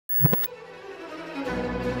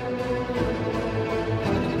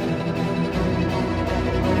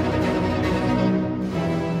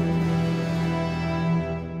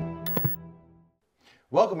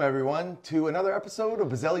Welcome everyone to another episode of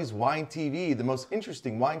Bozzelli's Wine TV, the most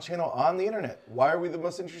interesting wine channel on the internet. Why are we the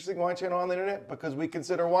most interesting wine channel on the internet? Because we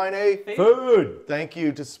consider wine a food. Thank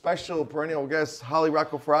you to special perennial guest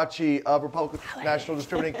Rocco Feraci of Republic National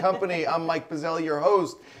Distributing Company. I'm Mike Bozzelli, your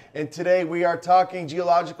host, and today we are talking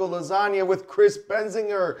geological lasagna with Chris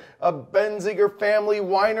Benziger of Benziger Family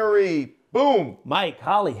Winery. Boom! Mike,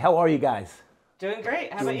 Holly, how are you guys? Doing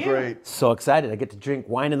great. How about you? Great. So excited. I get to drink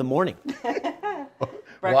wine in the morning.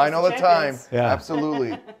 Wine all the time. Yeah.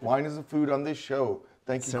 Absolutely. Wine is a food on this show.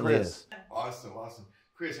 Thank you, Certainly Chris. is. Awesome.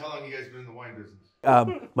 Chris, how long have you guys been in the wine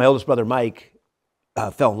business? My oldest brother, Mike,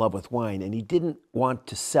 fell in love with wine, and he didn't want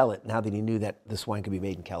to sell it now that he knew that this wine could be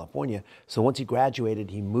made in California. So once he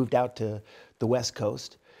graduated, he moved out to the West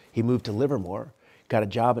Coast. He moved to Livermore, got a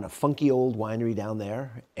job in a funky old winery down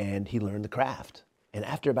there, and he learned the craft. And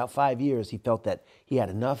after about 5 years, he felt that he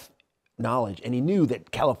had enough knowledge, and he knew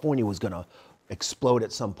that California was going to explode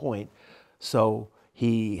at some point. So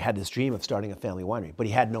he had this dream of starting a family winery, but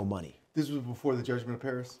he had no money. This was before the Judgment of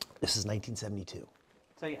Paris? This is 1972.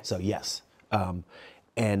 So yes.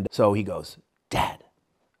 And so he goes, Dad,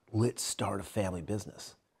 let's start a family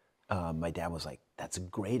business. My dad was like, that's a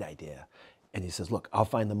great idea. And he says, look, I'll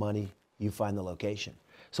find the money, you find the location.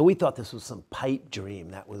 So we thought this was some pipe dream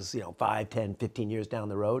that was, 5, 10, 15 years down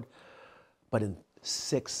the road. But in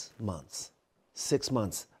 6 months,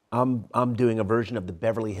 I'm doing a version of the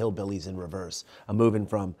Beverly Hillbillies in reverse. I'm moving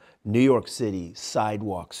from New York City,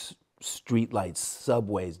 sidewalks, streetlights,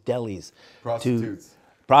 subways, delis, prostitutes,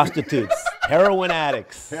 heroin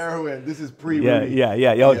addicts. Heroin. This is pre-Rudy.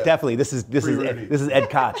 Yeah. Oh, definitely. This is Ed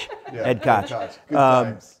Koch. Ed Koch. Good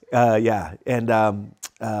times. And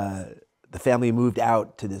the family moved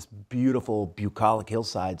out to this beautiful bucolic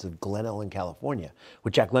hillsides of Glen Ellen, California,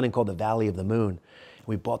 which Jack London called the Valley of the Moon.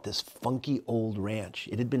 We bought this funky old ranch.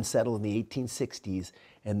 It had been settled in the 1860s,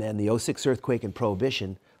 and then the '06 earthquake and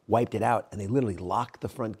Prohibition wiped it out, and they literally locked the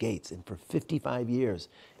front gates. And for 55 years,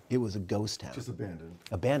 it was a ghost town. Just abandoned.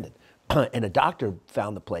 Abandoned. And a doctor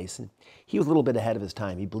found the place, and he was a little bit ahead of his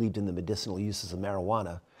time. He believed in the medicinal uses of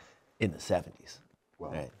marijuana in the 70s. Wow.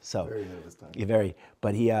 Right. So, very ahead of his time. Yeah,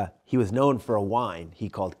 but he was known for a wine he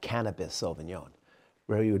called Cannabis Sauvignon,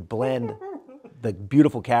 where he would blend the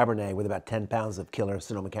beautiful Cabernet with about 10 pounds of killer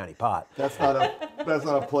Sonoma County pot. That's not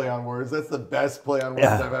a play on words. That's the best play on words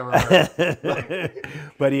I've ever heard.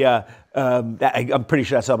 But I'm pretty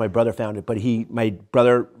sure that's how my brother found it. But my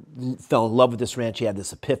brother fell in love with this ranch. He had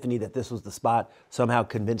this epiphany that this was the spot, somehow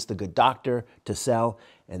convinced a good doctor to sell,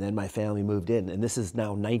 and then my family moved in. And this is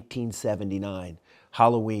now 1979.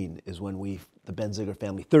 Halloween is when the Benziger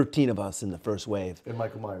family, 13 of us in the first wave. And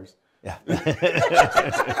Michael Myers. Yeah.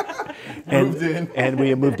 Moved in. And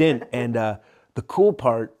we moved in. And the cool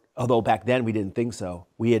part, although back then we didn't think so,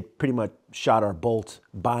 we had pretty much shot our bolt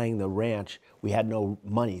buying the ranch. We had no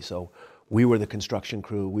money, so we were the construction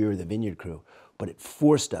crew, we were the vineyard crew. But it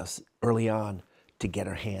forced us early on to get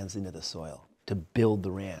our hands into the soil, to build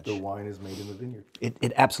the ranch. The wine is made in the vineyard.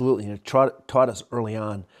 It absolutely, and it taught us early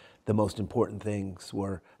on the most important things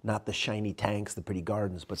were not the shiny tanks, the pretty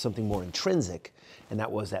gardens, but something more intrinsic, and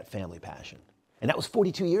that was that family passion. And that was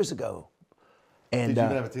 42 years ago. And, Did you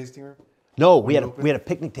even have a tasting room? No, we had a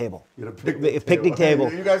picnic table. You had a picnic table.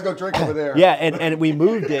 Hey, you guys go drink over there. Yeah, and we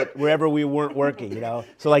moved it wherever we weren't working,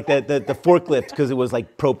 So like the forklift, because it was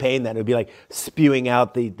like propane, that it would be like spewing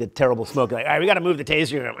out the terrible smoke. Like, all right, we got to move the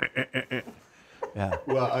tasting room. Yeah.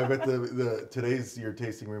 Well, I bet your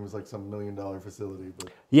tasting room is like some $1 million facility.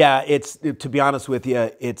 But. Yeah, to be honest with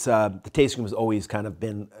you, it's the tasting room has always kind of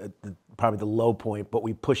been probably the low point, but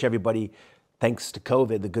we push everybody, thanks to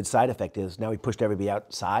COVID, the good side effect is now we pushed everybody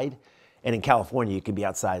outside. And in California, you can be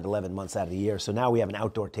outside 11 months out of the year. So now we have an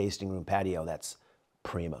outdoor tasting room patio that's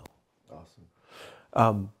primo.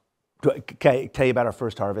 Awesome. Can I tell you about our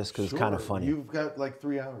first harvest? Because it's kind of funny. You've got like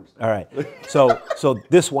 3 hours. All right. So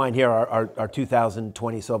this wine here, our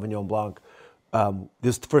 2020 Sauvignon Blanc,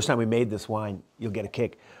 this is the first time we made this wine. You'll get a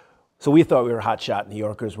kick. So we thought we were hotshot New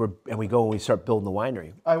Yorkers, and we start building the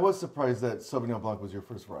winery. I was surprised that Sauvignon Blanc was your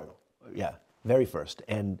first varietal. Yeah, very first.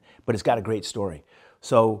 But it's got a great story.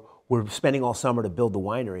 So we're spending all summer to build the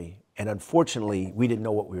winery, and unfortunately, we didn't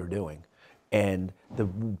know what we were doing. And the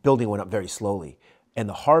building went up very slowly. And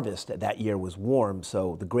the harvest that year was warm,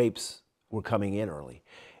 so the grapes were coming in early.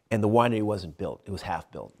 And the winery wasn't built, it was half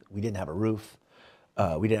built. We didn't have a roof,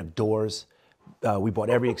 we didn't have doors. We bought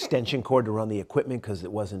every extension cord to run the equipment because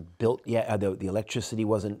it wasn't built yet, the electricity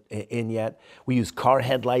wasn't in yet. We used car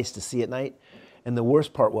headlights to see at night. And the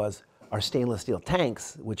worst part was our stainless steel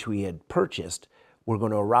tanks, which we had purchased, were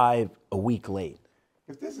going to arrive a week late.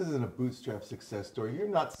 If this isn't a bootstrap success story, you're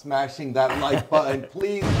not smashing that like button.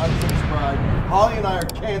 Please unsubscribe. Holly and I are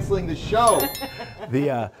canceling the show.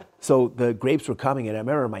 So the grapes were coming, and I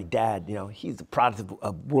remember my dad, he's the product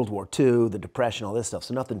of World War II, the Depression, all this stuff,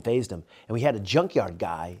 so nothing fazed him. And we had a junkyard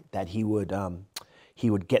guy that he would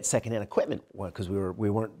get secondhand equipment because we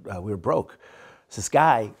were broke. So this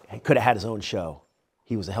guy could have had his own show.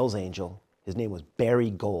 He was a Hell's Angel. His name was Barry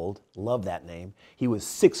Gold. Love that name. He was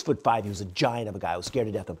 6'5". He was a giant of a guy. I was scared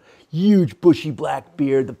to death of him. Huge, bushy black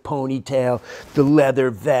beard, the ponytail, the leather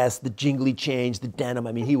vest, the jingly chains, the denim.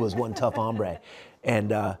 I mean, he was one tough hombre.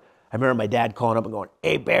 And I remember my dad calling up and going,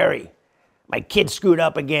 "Hey, Barry, my kid screwed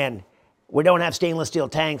up again. We don't have stainless steel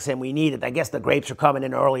tanks and we need it. I guess the grapes are coming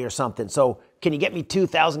in early or something. So can you get me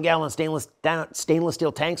 2,000-gallon stainless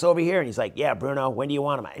steel tanks over here?" And he's like, "Yeah, Bruno, when do you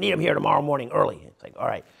want them? I need them here tomorrow morning early." It's like, all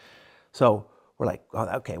right. So we're like, oh,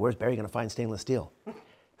 okay, where's Barry going to find stainless steel?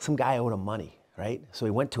 Some guy owed him money, right? So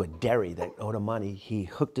he went to a dairy that owed him money. He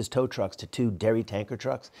hooked his tow trucks to 2 dairy tanker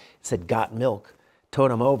trucks. It said, "Got milk,"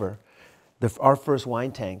 towed them over. Our first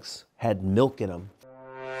wine tanks had milk in them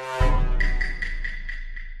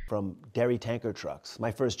from dairy tanker trucks.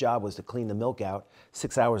 My first job was to clean the milk out.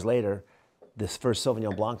 6 hours later, this first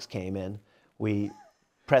Sauvignon Blancs came in. We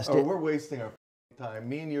pressed it. We're wasting our time.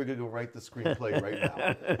 Me and you are going to go write the screenplay right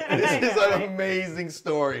now. This is an amazing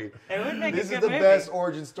story. It would make This a is good the movie. best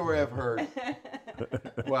origin story I've heard.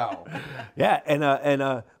 Wow. Yeah,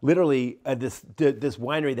 and literally this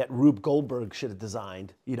winery that Rube Goldberg should have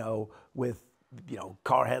designed, with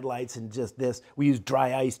car headlights and just this. We used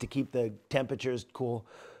dry ice to keep the temperatures cool.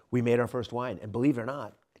 We made our first wine, and believe it or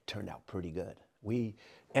not, it turned out pretty good. We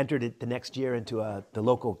entered it the next year into the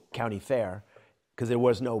local county fair, because there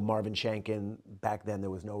was no Marvin Shankin back then. There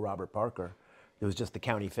was no Robert Parker. It was just the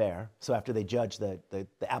county fair. So after they judged the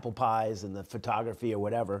apple pies and the photography or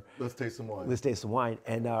whatever, Let's taste some wine. let's taste some wine,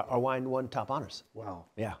 and our wine won top honors. Wow.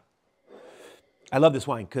 Yeah. I love this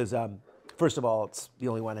wine because, first of all, it's the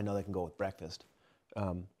only wine I know that can go with breakfast.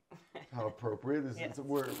 How appropriate.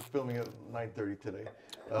 We're filming at 9:30 today.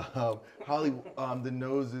 Holly, the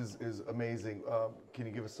nose is amazing. Can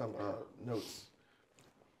you give us some notes?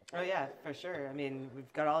 Oh yeah, for sure. I mean,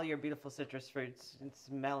 we've got all your beautiful citrus fruits. It's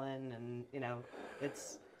melon, and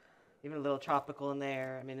it's even a little tropical in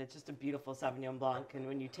there. I mean, it's just a beautiful Sauvignon Blanc. And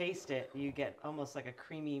when you taste it, you get almost like a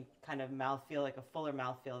creamy kind of mouthfeel, like a fuller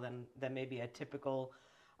mouthfeel than maybe a typical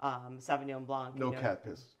Sauvignon Blanc. No cat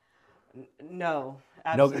piss. No,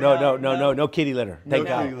 No kitty litter. Thank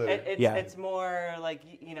God. kitty litter. It's more like,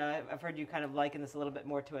 I've heard you kind of liken this a little bit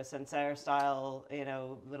more to a Sancerre style, a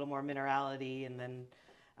little more minerality, and then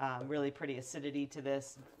really pretty acidity to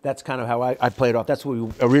this. That's kind of how I play it off. That's what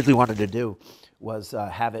we originally wanted to do, was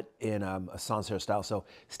have it in a Sancerre style. So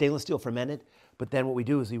stainless steel fermented, but then what we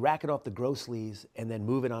do is we rack it off the gross lees and then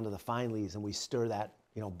move it onto the fine lees, and we stir that,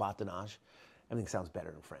 batonnage. Everything sounds better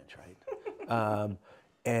in French, right?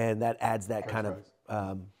 And that adds that French kind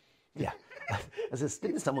of, yeah.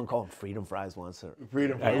 Didn't someone call them freedom fries once? Or,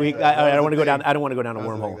 Freedom I fries. don't want to go down. I don't want to go down a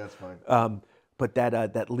wormhole. That's fine. But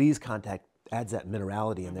that lees contact adds that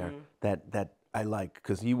minerality in there that I like,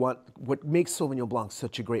 because what makes Sauvignon Blanc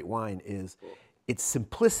such a great wine is its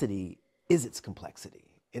simplicity is its complexity,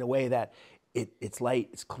 in a way that it's light,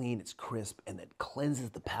 it's clean, it's crisp, and it cleanses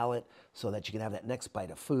the palate so that you can have that next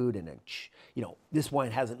bite of food. And this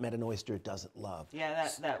wine hasn't met an oyster it doesn't love. Yeah,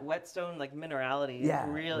 that whetstone like minerality Yeah,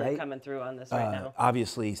 is really right? coming through on this right now.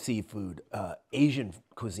 Obviously, seafood, Asian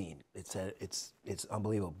cuisine, it's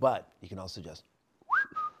unbelievable. But you can also just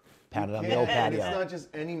pound it on the old And patio. it's not just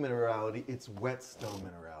any minerality, it's whetstone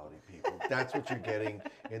minerality, people. That's what you're getting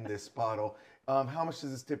in this bottle. How much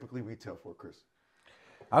does this typically retail for, Chris?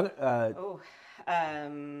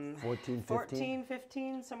 14, 15?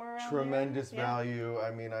 15, somewhere around Tremendous there. Yeah. value.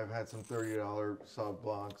 I mean, I've had some $30 Sauv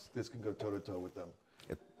Blancs. This can go toe-to-toe with them.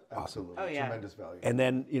 Absolutely. Oh, yeah. Tremendous value. And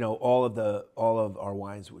then, all of our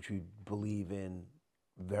wines, which we believe in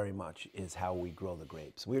very much, is how we grow the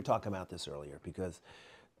grapes. We were talking about this earlier, because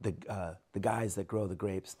the guys that grow the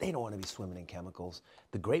grapes, they don't want to be swimming in chemicals.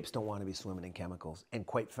 The grapes don't want to be swimming in chemicals. And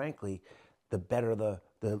quite frankly, the better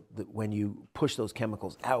when you push those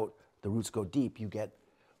chemicals out, the roots go deep, you get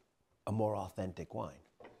a more authentic wine.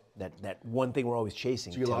 That one thing we're always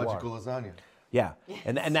chasing. Geological terroir. lasagna. Yeah,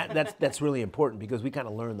 and that's really important, because we kind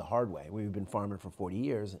of learned the hard way. We've been farming for 40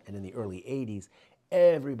 years, and in the early 80s,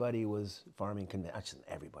 everybody was farming, not just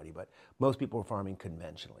everybody, but most people were farming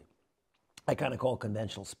conventionally. I kind of call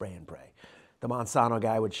conventional spray and pray. The Monsanto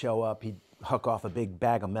guy would show up, he'd huck off a big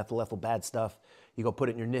bag of methyl ethyl bad stuff. You go put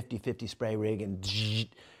it in your nifty 50 spray rig,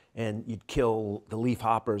 and you'd kill the leaf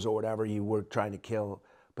hoppers or whatever you were trying to kill.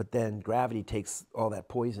 but then gravity takes all that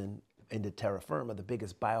poison into terra firma, the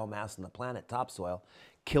biggest biomass on the planet, topsoil,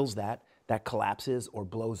 kills that collapses or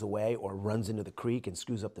blows away or runs into the creek and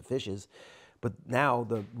screws up the fishes. But now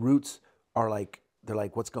the roots are like, they're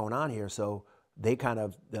like, what's going on here? So they kind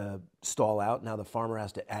of stall out. Now the farmer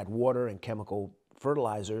has to add water and chemical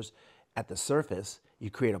fertilizers at the surface. You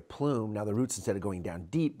create a plume. Now the roots, instead of going down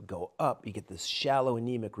deep, go up. You get this shallow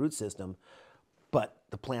anemic root system. But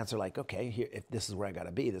the plants are like, okay, here, if this is where I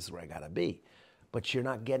gotta be, this is where I gotta be. But you're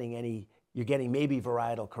not getting any, you're getting maybe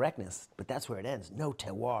varietal correctness, but that's where it ends. No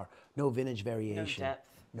terroir, no vintage variation.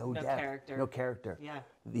 No depth. Character. No character. Yeah.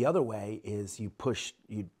 The other way is you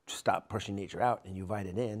stop pushing nature out and you invite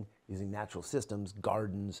it in using natural systems,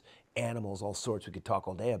 gardens, animals, all sorts. We could talk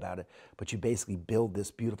all day about it, but you basically build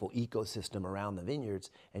this beautiful ecosystem around the vineyards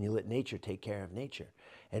and you let nature take care of nature.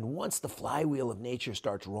 And once the flywheel of nature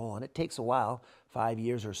starts rolling, it takes a while, 5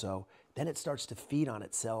 years or so, then it starts to feed on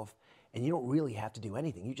itself and you don't really have to do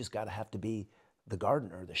anything. You just have to be the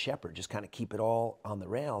gardener, the shepherd, just kind of keep it all on the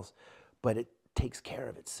rails, but it takes care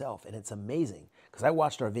of itself, and it's amazing because I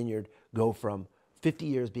watched our vineyard go from 50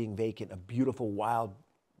 years being vacant, a beautiful wild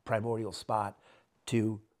primordial spot,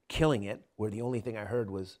 to killing it where the only thing I heard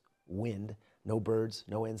was wind, no birds,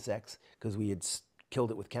 no insects, because we had killed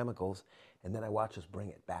it with chemicals, and then I watched us bring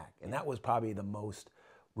it back. And that was probably the most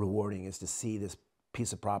rewarding, is to see this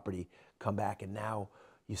piece of property come back, and now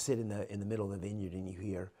you sit in the middle of the vineyard and you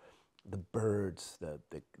hear the birds, the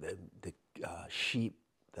sheep,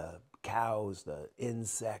 the cows, the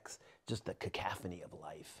insects, just the cacophony of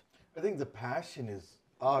life. I think the passion is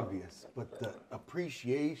obvious, but the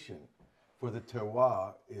appreciation for the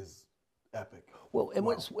terroir is epic. Well, and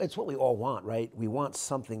it's what we all want, right? We want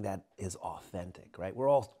something that is authentic, right? We're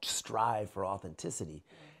all strive for authenticity,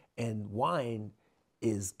 and wine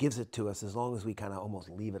gives it to us as long as we kind of almost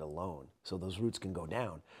leave it alone, so those roots can go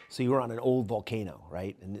down. So you were on an old volcano,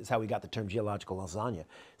 right? And it's how we got the term geological lasagna.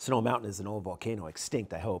 Snow Mountain is an old volcano,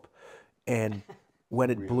 extinct, I hope. And when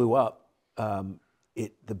it blew up,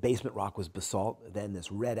 the basement rock was basalt. Then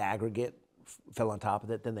this red aggregate fell on top of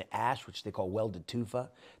it. Then the ash, which they call welded tufa.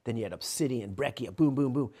 Then you had obsidian, breccia, boom,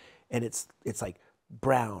 boom, boom. And it's like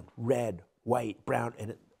brown, red, white, brown, and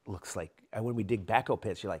it looks like, and when we dig backhoe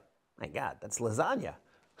pits, you're like, my God, that's lasagna.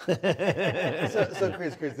 So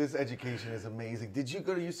Chris, this education is amazing. Did you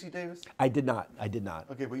go to UC Davis? I did not.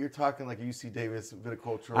 Okay, but you're talking like a UC Davis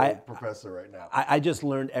viticultural professor right now. I just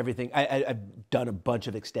learned everything. I've done a bunch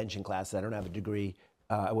of extension classes. I don't have a degree.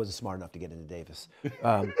 I wasn't smart enough to get into Davis.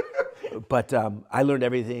 But I learned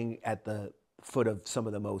everything at the foot of some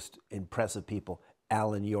of the most impressive people.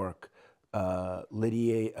 Alan York,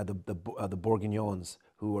 Lydia, the Bourguignons,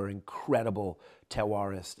 who are incredible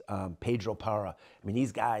terroirists, Pedro Parra. I mean,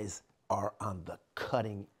 these guys are on the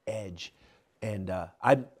cutting edge. And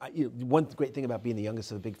one great thing about being the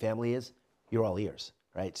youngest of a big family is you're all ears,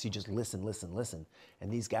 right? So you just listen.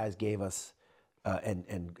 And these guys gave us,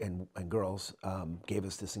 and girls, gave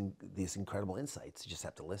us these incredible insights. You just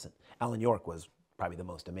have to listen. Alan York was probably the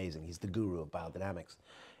most amazing. He's the guru of biodynamics.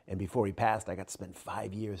 And before he passed, I got to spend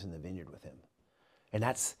 5 years in the vineyard with him. And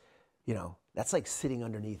that's like sitting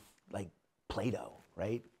underneath like Play-Doh,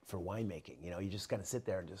 right? For winemaking. You just gotta sit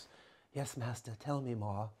there and just, yes, master, tell me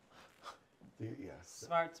more. Yes.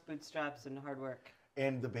 Smarts, bootstraps, and hard work.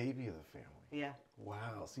 And the baby of the family. Yeah.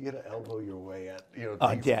 Wow. So you had to elbow your way at,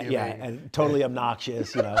 Thanksgiving. Yeah, and totally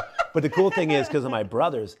obnoxious, But the cool thing is, because of my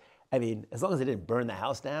brothers, I mean, as long as they didn't burn the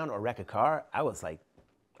house down or wreck a car, I was like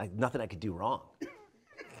nothing I could do wrong.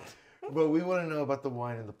 But we want to know about the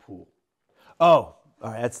wine in the pool. Oh,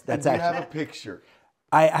 all right. That's actually. Do you have a picture?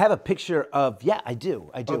 I have a picture of. Yeah, I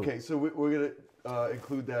do. Okay, so we're gonna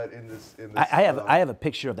include that in this. I have a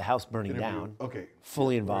picture of the house burning down. Okay.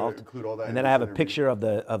 Fully involved. Include all that. And then I have a picture of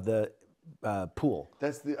the pool.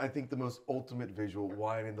 That's I think the most ultimate visual,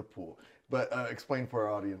 wine in the pool. But explain for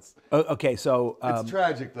our audience. Okay, so it's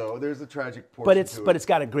tragic though. There's a tragic portion to it. But it's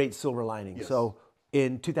got a great silver lining. Yes. So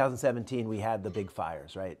in 2017, we had the big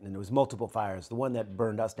fires, right? And there was multiple fires. The one that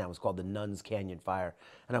burned us down was called the Nuns Canyon Fire.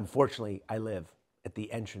 And unfortunately, I live at the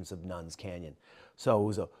entrance of Nuns Canyon. So it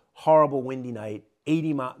was a horrible windy night,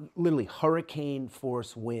 80 mile, literally hurricane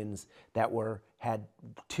force winds that had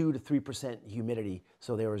 2 to 3% humidity.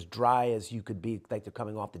 So they were as dry as you could be, like they're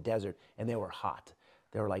coming off the desert, and they were hot.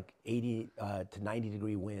 They were like 80 to 90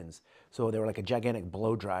 degree winds. So they were like a gigantic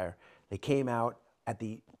blow dryer. They came out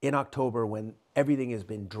in October when everything has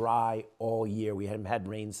been dry all year. We hadn't had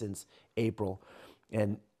rain since April.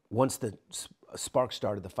 And once the spark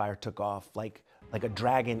started, the fire took off like a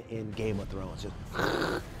dragon in Game of Thrones. Just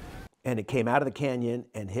and it came out of the canyon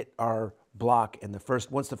and hit our block. And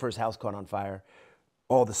once the first house caught on fire,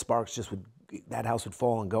 all the sparks just would, that house would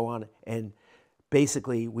fall and go on. And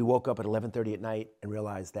basically, we woke up at 11:30 at night and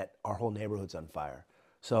realized that our whole neighborhood's on fire.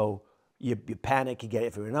 So you panic, you get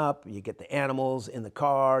everyone up, you get the animals in the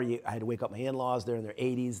car. I had to wake up my in-laws, they're in their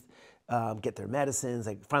 80s, get their medicines.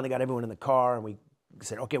 I finally got everyone in the car, and we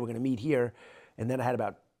said, okay, we're gonna meet here. And then I had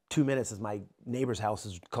about 2 minutes as my neighbor's house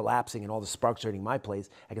is collapsing and all the sparks are hitting my place.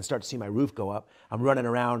 I can start to see my roof go up. I'm running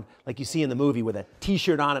around like you see in the movie with a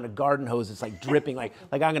t-shirt on and a garden hose. It's like dripping, like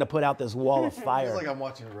I'm gonna put out this wall of fire. It's like I'm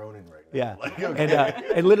watching Ronin right now. Yeah, Like, okay.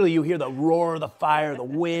 and literally you hear the roar of the fire, the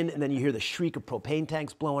wind, and then you hear the shriek of propane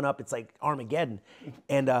tanks blowing up. It's like Armageddon.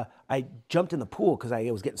 And I jumped in the pool because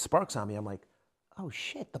I was getting sparks on me. I'm like, oh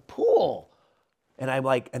shit, the pool. And I'm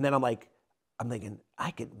thinking,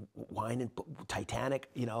 I could wine in Titanic,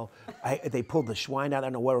 you know. They pulled the wine out. I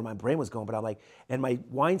don't know where my brain was going, but I'm like, and my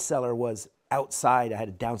wine cellar was outside. I had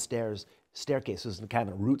a downstairs staircase. So it was kind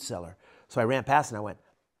of a root cellar. So I ran past and I went,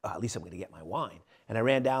 oh, at least I'm going to get my wine. And I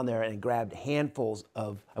ran down there and grabbed handfuls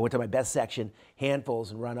of, I went to my best section,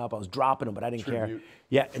 handfuls and run up. I was dropping them, but I didn't care.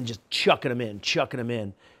 Yeah, and just chucking them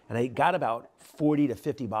in. And I got about 40 to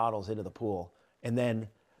 50 bottles into the pool. And then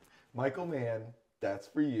Michael Mann, that's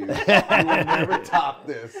for you. You will never top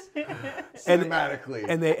this cinematically.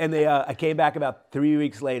 I came back about 3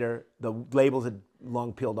 weeks later. The labels had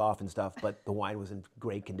long peeled off and stuff, but the wine was in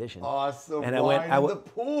great condition. Awesome. And wine in the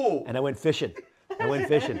pool. And I went fishing.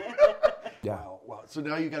 Yeah. Wow. So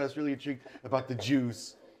now you got us really intrigued about the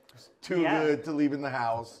juice. It's too good to leave in the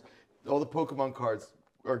house. All the Pokemon cards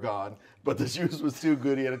are gone, but the juice was too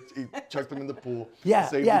good. He chucked them in the pool. Yeah,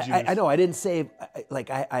 saved the juice. I know. I didn't save.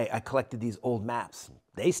 I collected these old maps.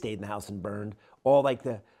 They stayed in the house and burned. All like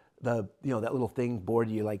the that little thing board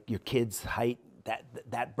you like your kid's height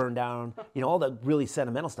that burned down. You know, all the really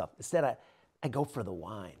sentimental stuff. Instead, I go for the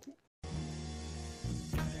wine.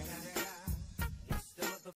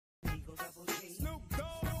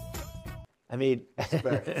 I mean,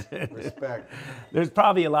 respect. There's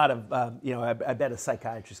probably a lot of, I bet a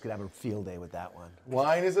psychiatrist could have a field day with that one.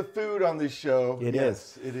 Wine is a food on this show. It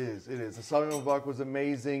is. The Sauvignon Blanc was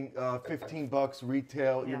amazing. $15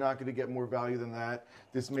 retail. You're not going to get more value than that.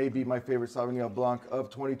 This may be my favorite Sauvignon Blanc of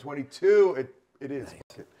 2022. It is.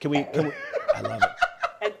 Nice. Can we? I love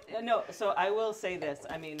it. No, so I will say this.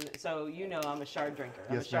 I mean, so I'm a Chard drinker.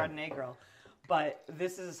 I'm a Chardonnay girl. But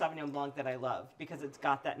this is a Sauvignon Blanc that I love because it's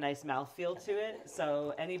got that nice mouthfeel to it.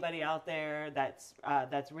 So anybody out there that's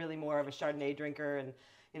really more of a Chardonnay drinker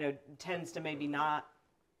and tends to maybe not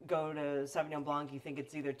go to Sauvignon Blanc, you think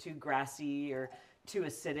it's either too grassy or too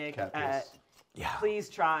acidic. Please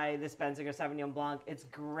try this Benziger Sauvignon Blanc. It's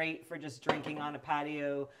great for just drinking on a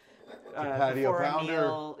patio. Before a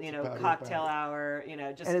meal, cocktail hour,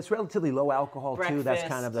 just. And it's relatively low alcohol breakfast. Too. That's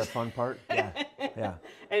kind of the fun part. Yeah.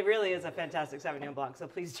 It really is a fantastic Sauvignon Blanc, so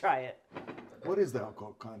please try it. What is the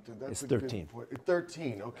alcohol content? It's 13.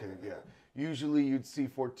 13. Okay, yeah. Usually you'd see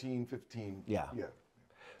 14, 15. Yeah.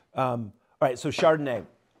 All right, so Chardonnay.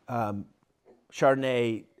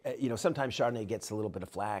 Chardonnay. Sometimes Chardonnay gets a little bit of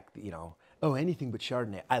flack. Oh, anything but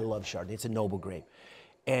Chardonnay. I love Chardonnay. It's a noble grape.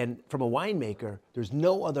 And from a winemaker, there's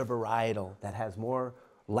no other varietal that has more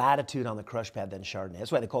latitude on the crush pad than Chardonnay.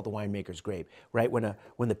 That's why they call it the winemaker's grape, right? When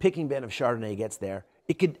the picking bin of Chardonnay gets there,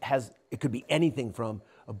 it could be anything from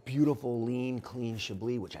a beautiful, lean, clean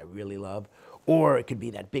Chablis, which I really love, or it could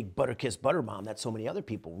be that big Butterkiss butter bomb that so many other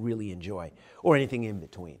people really enjoy, or anything in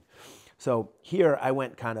between. So here I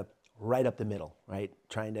went kind of right up the middle, right?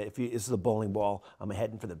 This is a bowling ball. I'm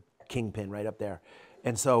heading for the kingpin right up there,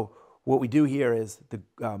 and so. What we do here is,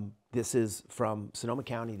 this is from Sonoma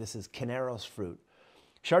County, this is Caneros fruit.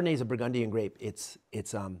 Chardonnay is a Burgundian grape. It's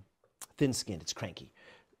thin-skinned, it's cranky.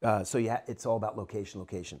 It's all about location.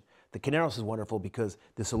 The Caneros is wonderful because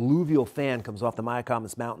this alluvial fan comes off the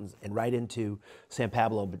Mayacamas Mountains and right into San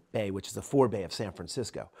Pablo Bay, which is the forebay of San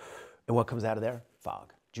Francisco. And what comes out of there?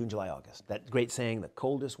 Fog. June, July, August. That great saying, the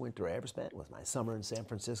coldest winter I ever spent was my summer in San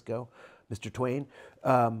Francisco, Mr. Twain.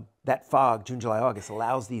 That fog, June, July, August,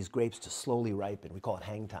 allows these grapes to slowly ripen. We call it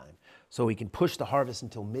hang time. So we can push the harvest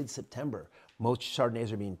until mid-September. Most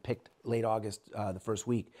Chardonnays are being picked late August, the first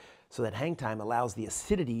week. So that hang time allows the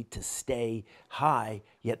acidity to stay high,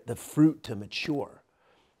 yet the fruit to mature.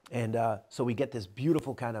 And so we get this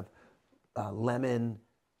beautiful kind of lemon,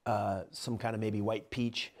 some kind of maybe white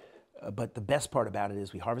peach. But the best part about it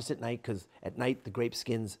is we harvest at night because at night the grape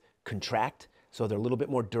skins contract, so they're a little bit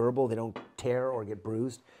more durable. They don't tear or get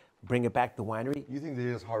bruised. Bring it back to the winery. You think they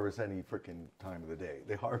just harvest any freaking time of the day?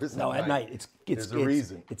 They harvest at night. There's a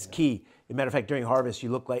reason. It's key. As a matter of fact, during harvest, it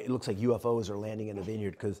looks like UFOs are landing in the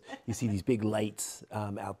vineyard because you see these big lights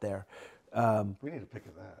out there. We need a pic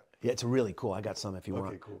of that. Yeah, it's really cool. I got some if you want.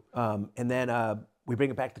 Okay, cool. And then we bring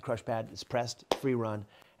it back to the crush pad. It's pressed, free run,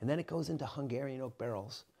 and then it goes into Hungarian oak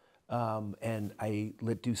barrels. And I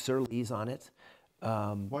do Surlees on it.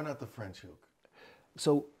 Why not the French oak?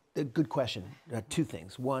 So, good question. Two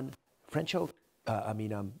things. One, French oak,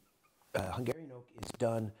 Hungarian oak is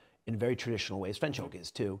done in very traditional ways. French oak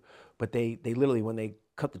is too. But they literally, when they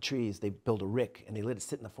cut the trees, they build a rick and they let it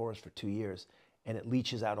sit in the forest for 2 years and it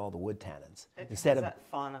leaches out all the wood tannins. It Instead has of that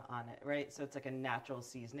fauna on it, right? So it's like a natural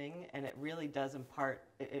seasoning, and it really does impart.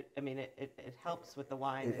 It helps with the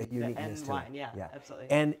wine, the end wine. Yeah, absolutely.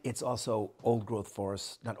 And it's also old growth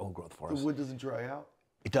forest, not old growth The forest. wood doesn't dry out?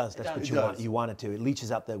 It does. That's what you want. You want it to. It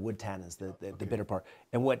leaches out the wood tannins, the bitter part.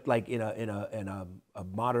 And what, like in a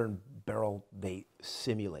modern barrel, they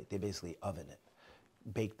simulate. They basically oven it,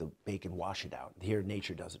 bake and wash it out. Here,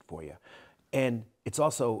 nature does it for you. And it's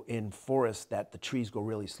also in forests that the trees grow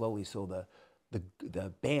really slowly, so the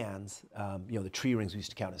bands, the tree rings we used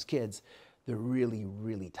to count as kids, they're really,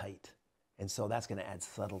 really tight. And so that's going to add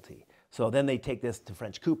subtlety. So then they take this to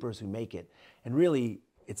French coopers who make it, and really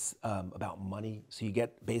it's about money. So you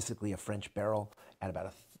get basically a French barrel at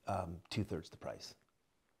about 2/3 the price.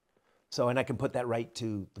 So, and I can put that right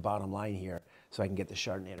to the bottom line here, so I can get the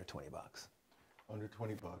Chardonnay under $20. Under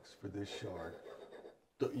 $20 for this Chard.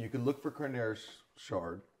 You can look for Carnère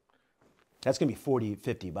Chard. That's going to be $40,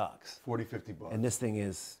 $50. $40, $50. And this thing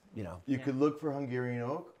is, You could look for Hungarian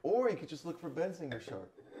oak, or you could just look for Benziger Chard.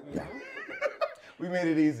 Yeah. We made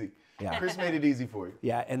it easy. Yeah. Chris made it easy for you.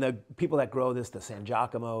 Yeah, and the people that grow this, the San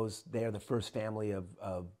Giacomos, they're the first family of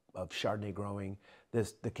Chardonnay growing. The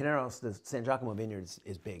Caneros, the San Giacomo vineyard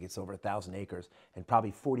is big. It's over 1,000 acres and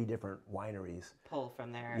probably 40 different wineries. Pull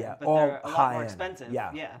from there. Yeah, but all they're a lot high more end. expensive.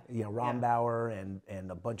 Yeah, Yeah. Rombauer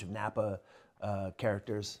and a bunch of Napa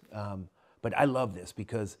characters. But I love this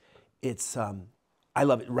because it's I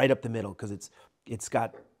love it right up the middle because it's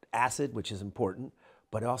got acid, which is important,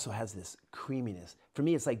 but it also has this creaminess. For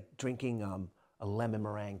me, it's like drinking a lemon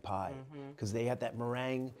meringue pie because they have that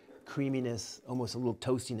meringue creaminess, almost a little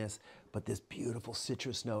toastiness, but this beautiful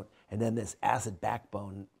citrus note, and then this acid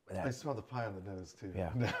backbone. I smell the pie on the nose too.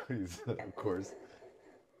 Yeah. Of course.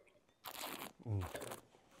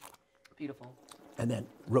 Beautiful. And then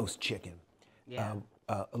roast chicken. Yeah.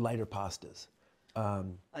 Lighter pastas.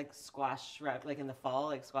 Like squash, like in the fall,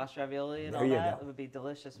 like squash ravioli and There all you that. go. It would be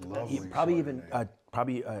delicious with Lovely. this. Probably even,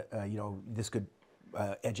 Chardonnay. this could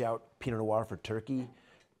edge out Pinot Noir for turkey.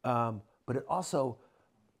 But it also,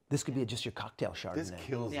 this could be just your cocktail Chardonnay. This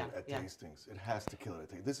kills Yeah, it at yeah. tastings. It has to kill it at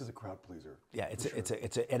tastings. This is a crowd pleaser. Yeah, it's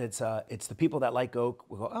the people that like oak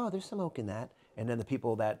will go, oh, there's some oak in that. And then the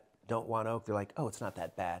people that don't want oak, they're like, oh, it's not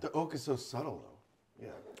that bad. The oak is so subtle though.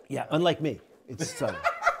 Yeah. Yeah, unlike me, it's subtle.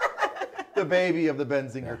 The baby of the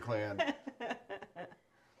Benziger clan.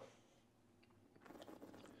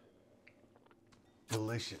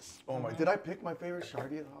 Delicious. Oh my, did I pick my favorite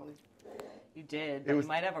Chard yet, Holly? You did, but you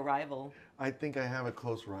might have a rival. I think I have a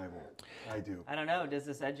close rival. I do. I don't know. Does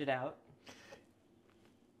this edge it out?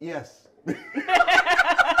 Yes.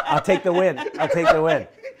 I'll take the win.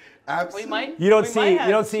 Absolutely. You don't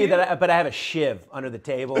see that, but I have a shiv under the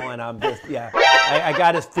table, and I'm just, I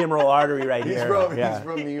got his femoral artery right He's here.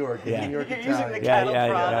 from New York. He's Yeah. New York You're using the Italian. cattle yeah,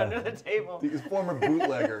 prod yeah. under the table. He's a former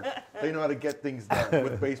bootlegger. They know how to get things done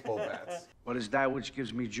with baseball bats. What is that which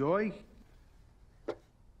gives me joy?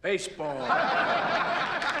 Baseball.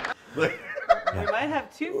 We might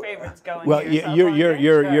have two favorites going. Well, here,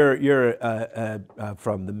 you're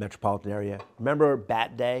from the metropolitan area. Remember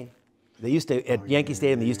Bat Day? They used to at Yankee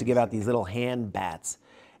Stadium. They used to give out these little hand bats,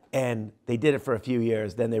 and they did it for a few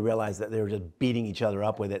years. Then they realized that they were just beating each other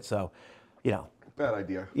up with it. So, Bad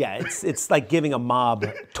idea. yeah, it's like giving a mob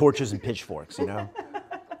torches and pitchforks.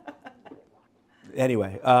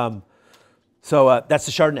 Anyway, so that's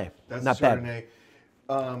the Chardonnay. That's Not the bad.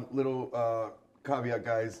 Chardonnay. Little caveat,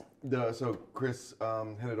 guys. So Chris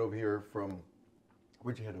headed over here from.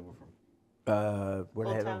 Where'd you head over from? Where Old did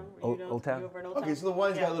I head Town. over? You Old Town. over in Old Okay, Town? so the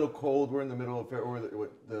wines Yeah. got a little cold. We're in the middle of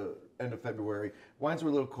the end of February. Wines were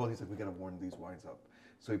a little cold. He's like, we gotta warm these wines up.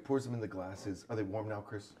 So he pours them in the glasses. Are they warm now,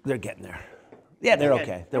 Chris? They're getting there. Yeah, they're good.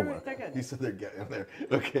 okay. They'll They're work. good. He said they're getting there.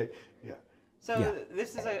 Okay, yeah. So Yeah.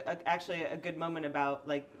 this is actually a good moment about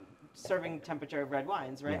like serving temperature of red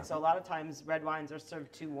wines, right? Yeah. So a lot of times red wines are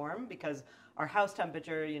served too warm because our house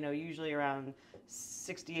temperature, usually around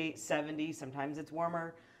 68, 70, sometimes it's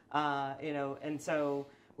warmer, and so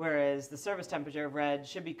whereas the service temperature of red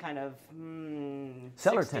should be kind of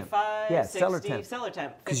Cellar temp. 65, Yeah, 60, cellar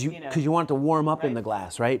temp. Because Because you want it to warm up in Right. the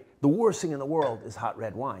glass, right? The worst thing in the world is hot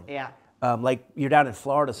red wine. Yeah. Like you're down in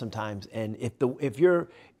Florida sometimes, and if you're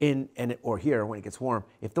or here when it gets warm,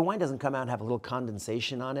 if the wine doesn't come out and have a little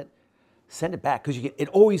condensation on it, send it back, because it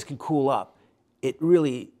always can cool up. It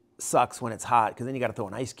really sucks when it's hot, because then you got to throw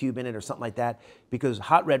an ice cube in it or something like that, because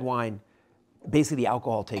hot red wine, basically the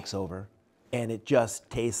alcohol takes over, and it just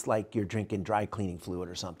tastes like you're drinking dry cleaning fluid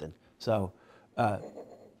or something. So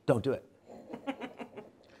don't do it.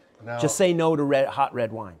 Now, just say no to hot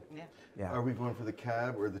red wine. Yeah. Yeah. are we going for the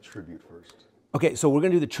cab or the tribute first? Okay, so we're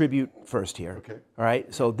going to do the tribute first here. Okay. All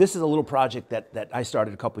right. So this is a little project that I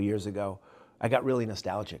started a couple years ago. I got really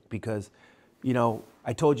nostalgic because, you know,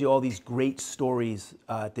 I told you all these great stories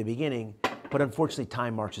at the beginning, but unfortunately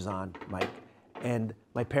time marches on, Mike. And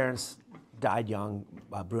my parents died young,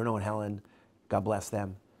 Bruno and Helen, God bless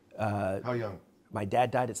them. How young? My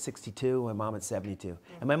dad died at 62, my mom at 72.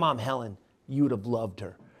 And my mom, Helen, you would have loved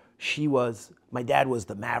her. My dad was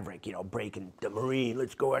the maverick, you know, breaking the Marine,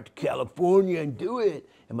 let's go out to California and do it.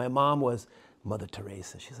 And my mom was Mother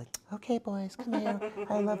Teresa. She's like, okay, boys, come here.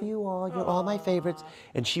 I love you all. You're all my favorites.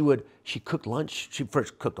 And she cooked lunch. She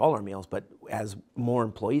first cooked all our meals, but as more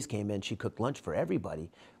employees came in, she cooked lunch for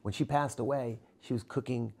everybody. When she passed away, she was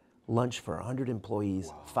cooking lunch for 100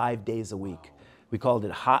 employees 5 days a week. We called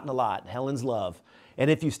it Hot and a Lot, Helen's Love.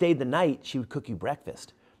 And if you stayed the night, she would cook you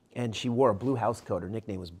breakfast. And she wore a blue house coat. Her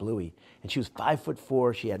nickname was Bluey. And she was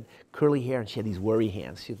 5'4". She had curly hair and she had these worry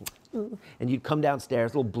hands. She was, ooh. And you'd come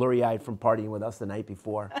downstairs, a little blurry-eyed from partying with us the night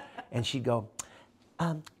before. And she'd go,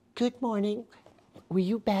 good morning. Were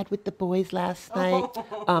you bad with the boys last night?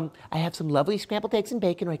 I have some lovely scrambled eggs and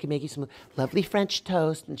bacon, or I can make you some lovely French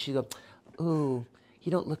toast. And she'd go, ooh,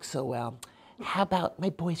 you don't look so well. How about, my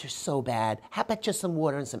boys are so bad. How about just some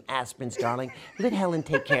water and some aspirins, darling? Let Helen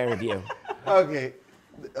take care of you. Okay.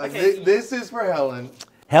 This is for Helen.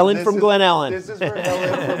 Helen from Glen Ellen. This is for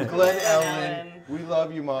Helen from Glen Ellen. We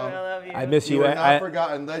love you, Mom. I love you. I miss you. You are not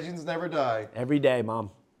forgotten. Legends never die. Every day,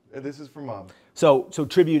 Mom. And this is for Mom. So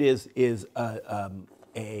tribute is a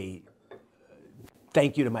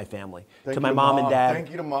thank you to my family, Thank to you my mom and dad.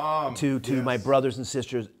 Thank you to Mom. To Yes. my brothers and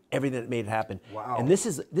sisters, everything that made it happen. Wow. And this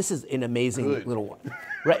is an amazing Good. little one.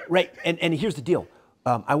 Right. And here's the deal.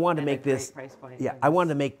 I wanted to make this. Price point. Yeah, I wanted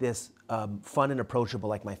to make this fun and approachable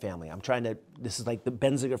like my family. This is like the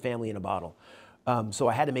Benziger family in a bottle. So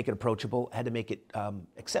I had to make it approachable, I had to make it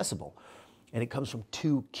accessible. And it comes from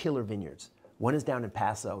 2 killer vineyards. One is down in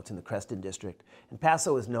Paso, it's in the Creston district. And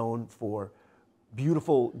Paso is known for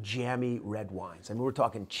beautiful, jammy red wines. I mean, we're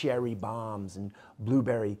talking cherry bombs and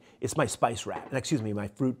blueberry. It's my spice rack, my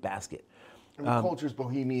fruit basket. And the culture's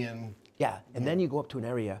bohemian. Yeah, and then you go up to an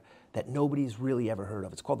area that nobody's really ever heard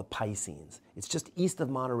of. It's called the Piscenes. It's just east of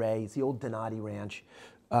Monterey. It's the old Donati Ranch.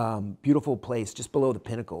 Beautiful place, just below the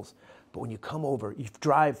Pinnacles. But when you come over, you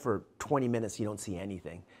drive for 20 minutes, you don't see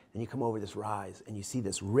anything. Then you come over this rise, and you see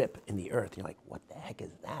this rip in the earth. You're like, what the heck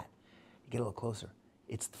is that? You get a little closer.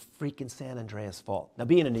 It's the freaking San Andreas Fault. Now,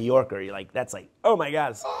 being a New Yorker, you're like, that's like, oh my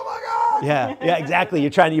God. Oh my God! Yeah, exactly. You're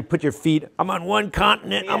trying to put your feet, I'm on one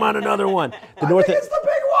continent, I'm on another one. I think it's the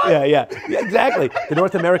big one! Yeah, exactly. The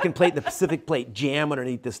North American plate, the Pacific plate jam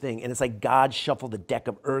underneath this thing, and it's like God shuffled the deck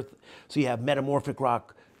of earth. So you have metamorphic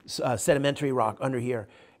rock, sedimentary rock under here,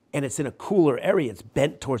 and it's in a cooler area. It's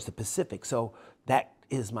bent towards the Pacific. So that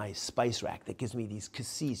is my spice rack that gives me these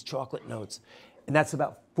cassis, chocolate notes, and that's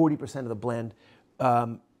about 40% of the blend.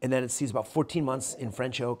 And then it sees about 14 months in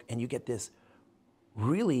French oak, and you get this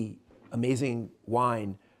really amazing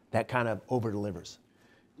wine that kind of over-delivers.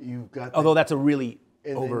 You've got. Although that's a really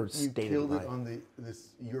and overstated you killed wine. it on this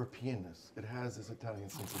Europeanness. It has this Italian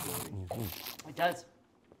sensibility, It does.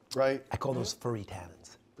 right? I call those furry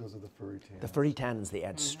tannins. Those are the furry tannins. The furry tannins, they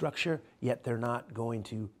add structure, yet they're not going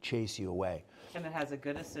to chase you away. And it has a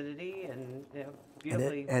good acidity and And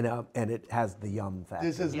beautifully. it has the yum factor.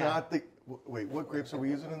 This is Yeah. not the. Wait, what grapes are we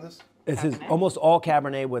using in this? This is almost all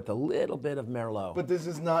Cabernet with a little bit of Merlot. But this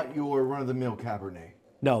is not your run-of-the-mill Cabernet.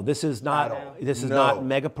 No, this is not. At all. This is No. not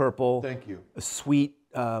mega purple. Thank you. A sweet.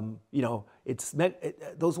 Those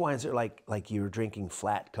wines are like you're drinking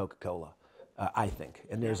flat Coca-Cola. I think,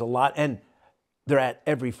 and there's a lot, and they're at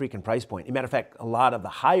every freaking price point. As a matter of fact, a lot of the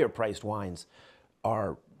higher priced wines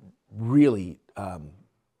really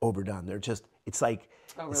overdone. They're just. It's like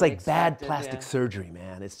really bad expected, plastic yeah. surgery,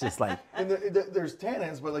 man. It's just like. And there's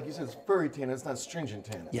tannins, but like you said, it's furry tannins, not stringent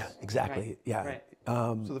tannins. Yeah, exactly. Right, Yeah. right.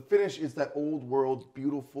 So the finish is that old world,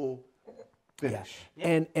 beautiful finish.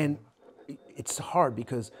 And it's hard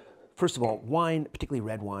because, first of all, wine, particularly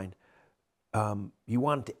red wine, you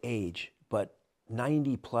want it to age, but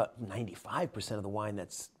 95% of the wine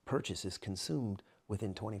that's purchased is consumed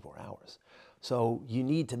within 24 hours. So you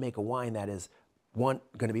need to make a wine that is going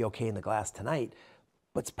to be okay in the glass tonight,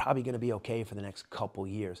 but it's probably going to be okay for the next couple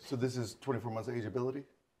years. So this is 24 months ageability?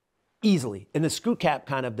 Easily. And the screw cap,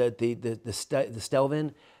 kind of the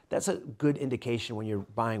Stelvin, that's a good indication when you're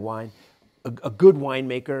buying wine. A good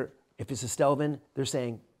winemaker, if it's a Stelvin, they're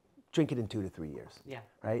saying, drink it in 2 to 3 years. Yeah.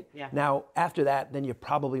 Right? Yeah. Now, after that, then you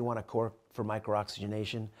probably want a cork for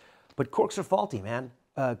micro-oxygenation. But corks are faulty, man,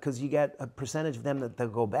 because you get a percentage of them that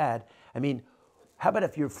go bad. I mean, how about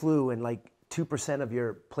if you flew and like 2% of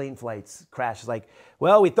your plane flights crash? It's like,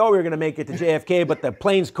 well, we thought we were going to make it to JFK, but the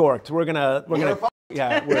plane's corked. We're gonna,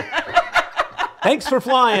 thanks for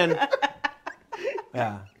flying.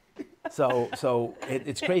 Yeah. So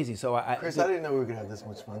it's crazy. So Chris, I didn't know we were gonna have this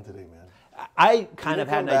much fun today, man. I kind of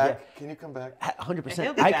had an idea. Can you come back?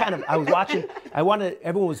 100%. I was watching.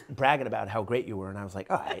 Everyone was bragging about how great you were, and I was like,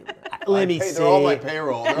 all right, let me see. They're all my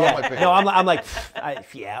payroll. They're all my payroll. No, I'm like,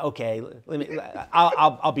 yeah, okay.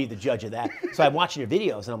 I'll be the judge of that. So I'm watching your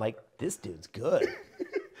videos, and I'm like, this dude's good.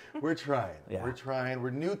 We're trying. Yeah. We're trying. We're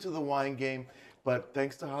new to the wine game, but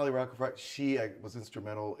thanks to Holly Rocco, she was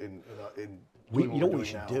instrumental in You know what we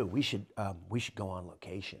should do? We should go on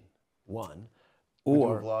location. Or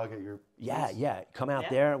Or do a vlog at your yeah, come out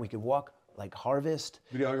there and we could walk like harvest.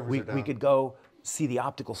 Videographers are down. We could go see the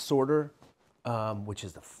optical sorter, which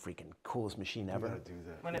is the freaking coolest machine ever. You gotta do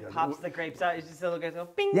that. When it pops the grapes out, you just look at it go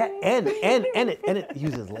bing. Yeah, and it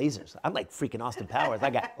uses lasers. I'm like freaking Austin Powers.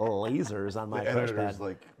 I got lasers on my The crush editor's pad.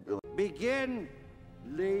 like, Begin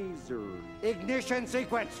laser ignition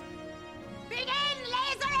sequence. Begin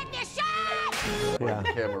laser ignition! Yeah.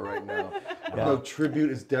 camera right now. Yeah. No,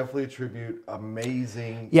 tribute is definitely a tribute.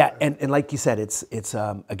 Amazing. Yeah, and like you said, it's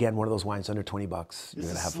again one of those wines under $20. You're It's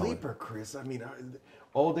gonna a have fun. sleeper, Chris. I mean,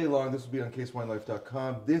 all day long, this will be on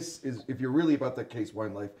casewinelife.com. This is, if you're really about that Case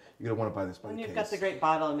Wine Life, you're going to want to buy this by And the you've case. got the great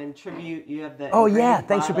bottle. I mean, tribute. You have the. Oh yeah, engraved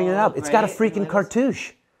thanks for bringing it bottle, up. It's got a right? freaking And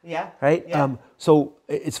cartouche. Yeah. Right? Yeah. So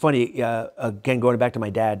it's funny, again, going back to my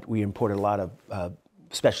dad, we imported a lot of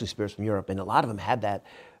specialty spirits from Europe, and a lot of them had that.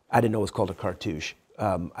 I didn't know it was called a cartouche.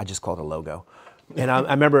 I just called it a logo. And I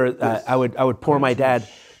remember I would pour my dad.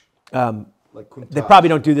 Like They probably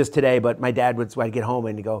don't do this today, but my dad would, so I'd get home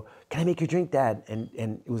and he'd go, "Can I make your drink, Dad?" And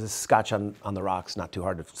it was a scotch on the rocks, not too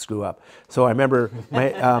hard to screw up. So I remember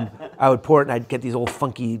I would pour it and I'd get these old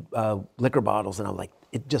funky liquor bottles, and I'm like,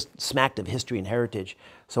 it just smacked of history and heritage.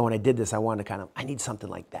 So when I did this, I wanted to I need something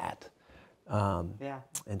like that. Yeah.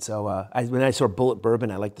 And so when I saw Bullet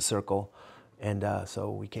Bourbon, I liked the circle. And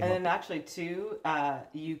so we came And up. then actually, too,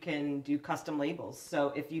 you can do custom labels.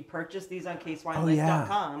 So if you purchase these on Oh,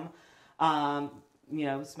 casewinelife.com,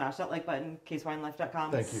 smash that like button,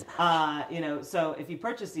 casewinelife.com. Thank you. So if you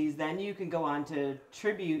purchase these, then you can go on to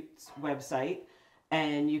Tribute's website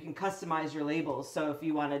and you can customize your labels. So if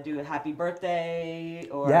you want to do a happy birthday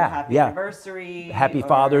or happy anniversary, Happy or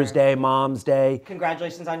Father's Day, Mom's Day.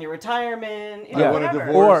 congratulations on your retirement, I want a whatever.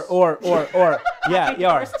 divorce. Or Happy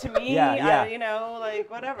divorce to me, yeah. like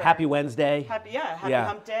whatever. Happy Wednesday. Happy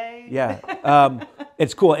hump day. Yeah.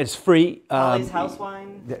 It's cool. It's free. Holly's house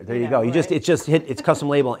wine. There you go. You just it's custom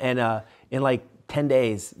label, and in like 10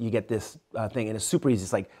 days you get this thing, and it's super easy.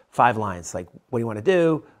 It's like 5 lines. Like, what do you want to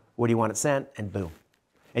do? What do you want it sent? And boom.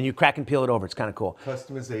 And you crack and peel it over. It's kind of cool.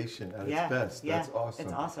 Customization at Yeah, its best. yeah, That's awesome.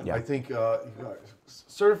 it's awesome. Yeah. I think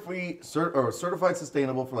certified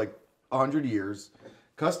sustainable for like 100 years,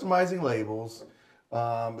 customizing labels,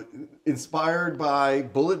 inspired by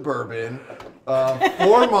Bullet Bourbon,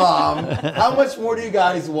 for Mom. How much more do you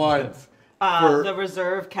guys want? The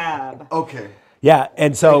reserve cab. Okay. Yeah,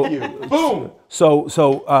 and so Thank you. Boom. So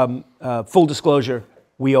full disclosure,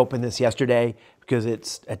 we opened this yesterday because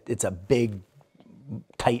it's a big,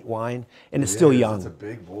 tight wine, and it's still young. It's a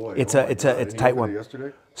big boy. It's Oh a my it's God. a And you tight opened one. it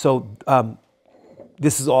yesterday? So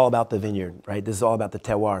this is all about the vineyard, right? This is all about the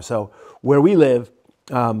terroir. So where we live,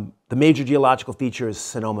 the major geological feature is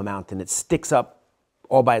Sonoma Mountain. It sticks up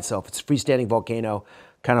all by itself. It's a freestanding volcano,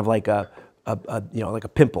 kind of like like a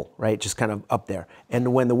pimple, right? Just kind of up there.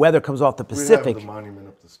 And when the weather comes off the We have Pacific, the monument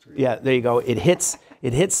up the street. yeah, there you go. It hits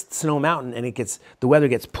Sonoma Mountain, and the weather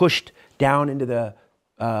gets pushed down into the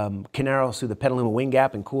Canaros through the Petaluma Wind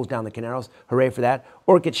Gap and cools down the Canaros. Hooray for that!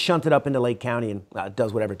 Or it gets shunted up into Lake County and it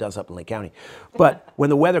does whatever it does up in Lake County. But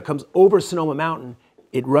when the weather comes over Sonoma Mountain,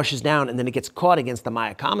 it rushes down and then it gets caught against the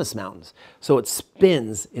Mayacamas Mountains. So it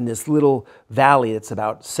spins in this little valley that's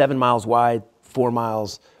about 7 miles wide, 4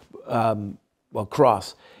 miles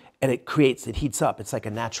across, and it heats up. It's like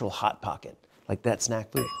a natural hot pocket, like that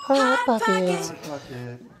snack food. Hot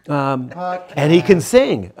pocket. And he can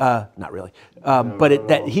sing. Not really. But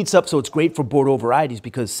that heats up, so it's great for Bordeaux varieties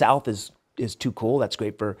because South is too cool. That's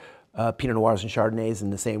great for Pinot Noirs and Chardonnays,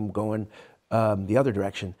 and the same going the other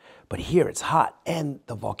direction. But here it's hot, and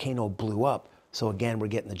the volcano blew up. So again, we're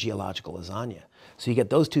getting the geological lasagna. So you get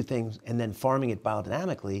those two things, and then farming it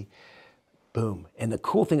biodynamically, boom. And the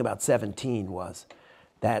cool thing about 17 was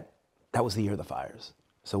that was the year of the fires.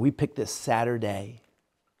 So we picked this Saturday,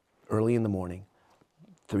 early in the morning,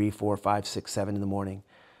 3, 4, 5, 6, 7 in the morning.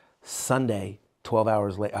 Sunday, 24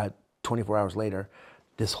 hours later,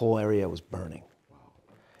 this whole area was burning.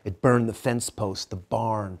 It burned the fence post, the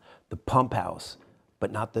barn, the pump house,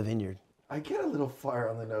 but not the vineyard. I get a little fire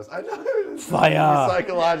on the nose. I know it's Fire.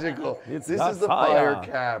 psychological. This is the fire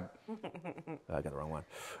cab. I got the wrong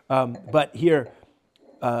one. But here,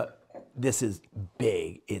 this is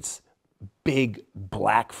big. It's big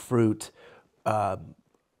black fruit,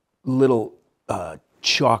 little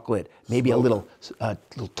chocolate, maybe a little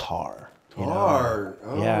tar. Tar.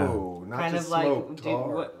 You know? Oh, not Kind just of like, smoke,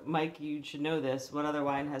 tar. Mike, you should know this. What other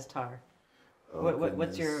wine has tar? Oh,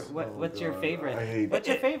 What's your what's your God. favorite? I hate What's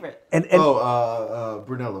your favorite? And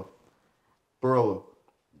Brunello. Barolo.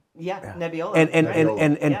 Yeah, Nebbiolo.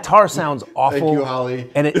 And tar sounds awful. Thank you, Holly.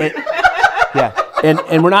 And yeah,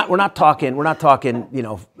 and we're not talking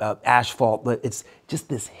asphalt, but it's just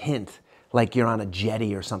this hint like you're on a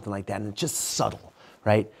jetty or something like that, and it's just subtle,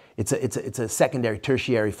 right? It's a secondary,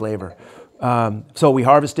 tertiary flavor. So we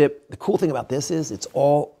harvest it. The cool thing about this is it's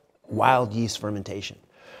all wild yeast fermentation,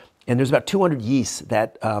 and there's about 200 yeasts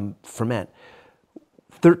that ferment.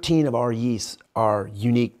 13 of our yeasts are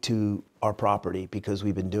unique to our property because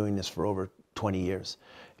we've been doing this for over 20 years.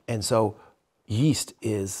 And so yeast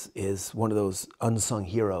is one of those unsung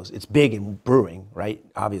heroes. It's big in brewing, right?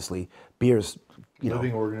 Obviously, beer's,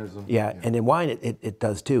 Living organism. Yeah, and in wine it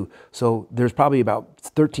does too. So there's probably about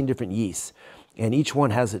 13 different yeasts, and each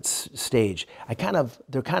one has its stage.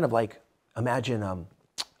 They're kind of like, imagine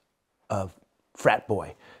a frat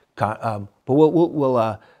boy. But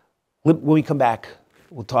when we come back,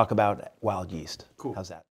 we'll talk about wild yeast. Cool. How's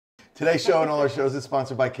that? Today's show and all our shows is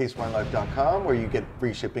sponsored by CaseWineLife.com, where you get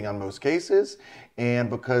free shipping on most cases. And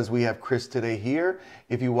because we have Chris today here,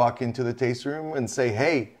 if you walk into the tasting room and say,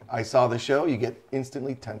 hey, I saw the show, you get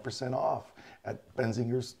instantly 10% off at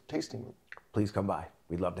Benzinger's tasting room. Please come by.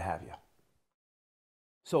 We'd love to have you.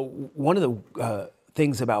 So one of the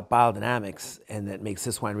things about biodynamics and that makes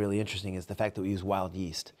this wine really interesting is the fact that we use wild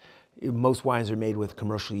yeast. Most wines are made with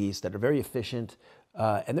commercial yeast that are very efficient,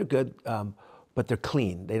 and they're good, but they're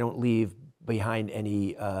clean. They don't leave behind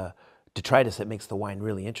any detritus that makes the wine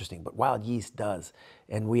really interesting, but wild yeast does.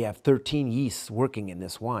 And we have 13 yeasts working in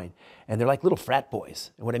this wine, and they're like little frat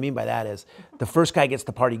boys. And what I mean by that is the first guy gets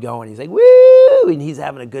the party going, he's like, woo, and he's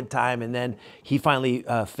having a good time, and then he finally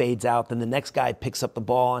fades out. Then the next guy picks up the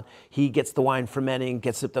ball, and he gets the wine fermenting,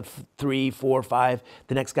 gets up to 3, 4, 5.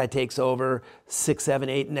 The next guy takes over, 6, 7,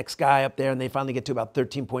 8. Next guy up there, and they finally get to about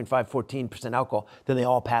 13.5, 14% alcohol. Then they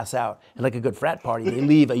all pass out. And like a good frat party, they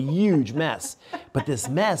leave a huge mess. But this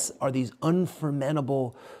mess are these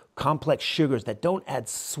unfermentable complex sugars that don't add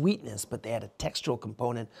sweetness, but they add a textural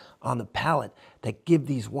component on the palate that give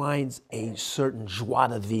these wines a certain joie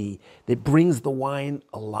de vivre that brings the wine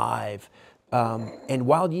alive. And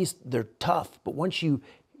wild yeast, they're tough, but once you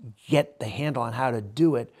get the handle on how to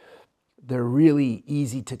do it, they're really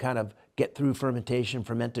easy to kind of get through fermentation,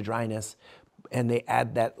 ferment to dryness, and they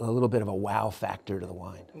add that a little bit of a wow factor to the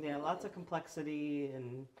wine. Yeah, lots of complexity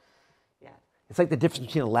and yeah. It's like the difference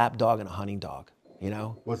between a lap dog and a hunting dog. You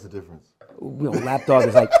know? What's the difference? Lap dog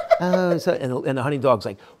is like, and the hunting dog's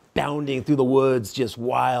like bounding through the woods, just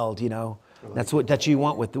wild, you know? That's what you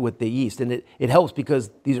want with the yeast. And it helps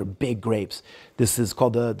because these are big grapes. This is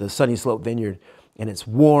called the Sunny Slope Vineyard, and it's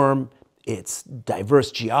warm, it's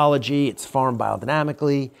diverse geology, it's farmed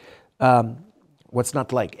biodynamically. What's not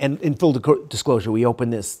to like? And in full disclosure, we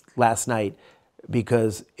opened this last night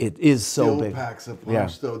because it is so Still big. packs a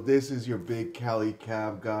punch, though. This is your big Cali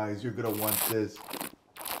cab, guys. You're going to want this.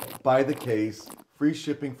 Buy the case. Free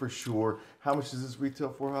shipping for sure. How much does this retail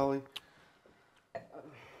for, Holly?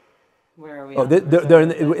 Where are we? Oh, they're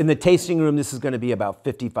in the tasting room. This is going to be about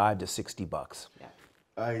 $55 to $60. Yeah.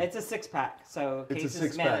 It's a 6-pack, so It's a case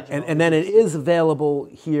is 6-pack. manageable. And then it is available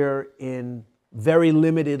here in very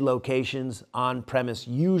limited locations on premise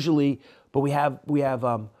usually, but we have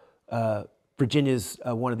Virginia's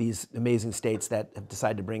one of these amazing states that have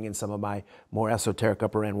decided to bring in some of my more esoteric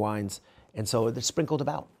upper end wines, and so they're sprinkled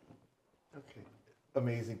about. Okay.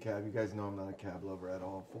 Amazing cab. You guys know I'm not a cab lover at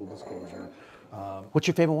all, full disclosure. What's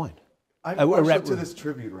your favorite wine? I'm partial to this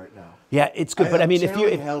tribute right now. Yeah, it's good, but I mean,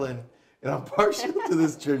 I'm Helen, and I'm partial to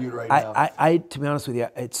this tribute right now. I to be honest with you,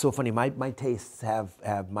 it's so funny. My tastes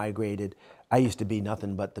have migrated. I used to be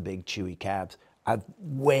nothing but the big chewy cabs. I've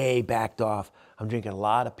way backed off. I'm drinking a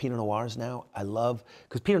lot of Pinot Noirs now. I love,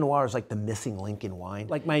 because Pinot Noir is like the missing link in wine.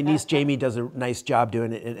 Like my niece Jamie does a nice job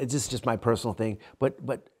doing it, and it's just my personal thing. But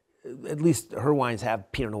at least her wines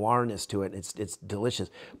have Pinot Noirness to it. It's delicious.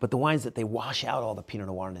 But the wines that they wash out all the Pinot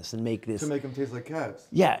Noirness and make this. To make them taste like calves.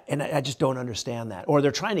 Yeah, and I just don't understand that. Or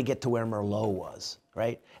they're trying to get to where Merlot was,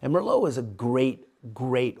 right? And Merlot is a great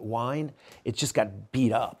wine. It just got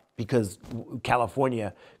beat up because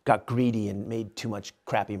California got greedy and made too much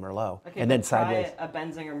crappy Merlot. Okay, and then try sideways. a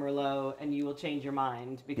Benziger Merlot and you will change your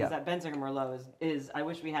mind, because that Benziger Merlot is I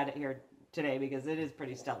wish we had it here today, because it is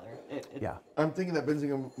pretty stellar. Yeah. I'm thinking that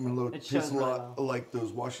Benziger Merlot tastes a really lot like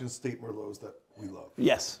those Washington State Merlots that we love.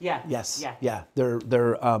 Yes. Yeah. Yes. Yeah. Yeah.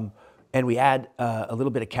 They're and we add a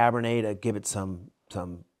little bit of Cabernet to give it some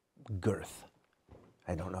girth.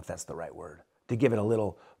 I don't know if that's the right word. To give it a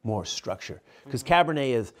little more structure, because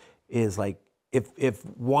Cabernet is like if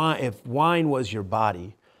wine was your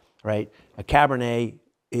body, right? A Cabernet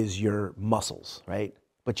is your muscles, right?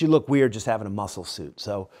 But you look weird just having a muscle suit.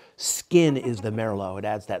 So skin is the Merlot. It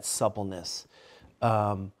adds that suppleness.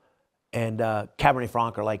 And Cabernet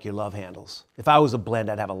Franc are like your love handles. If I was a blend,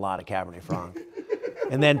 I'd have a lot of Cabernet Franc.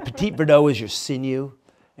 And then Petit Verdot is your sinew,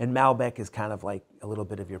 and Malbec is kind of like a little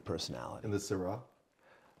bit of your personality. And the Syrah?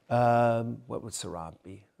 What would Syrah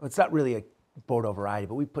be? Well, it's not really a Bordeaux variety,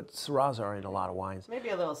 but we put Syrahs are in a lot of wines. Maybe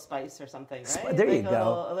a little spice or something, right? There you Like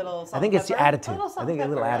go. A little salt I think and it's your pepper? attitude. I think a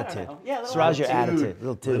little attitude. Yeah, a little Syrah's your attitude. attitude.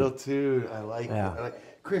 Little toot. Little toot. I like Yeah. it.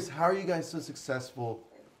 Chris, how are you guys so successful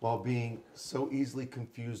while being so easily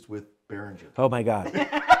confused with Beringer? Oh my God.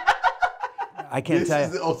 I can't This tell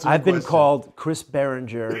is the you. ultimate I've been question. called Chris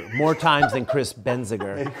Beringer more times than Chris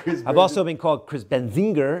Benziger. Hey, Chris I've Benziger. also been called Chris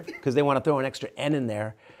Benziger because they want to throw an extra N in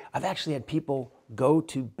there. I've actually had people go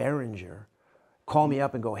to Beringer, call me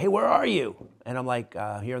up and go, "Hey, where are you?" And I'm like,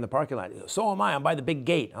 "Here in the parking lot." "So am I. I'm by the big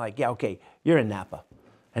gate." I'm like, "Yeah, okay. You're in Napa."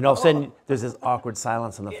 And all of a sudden, there's this awkward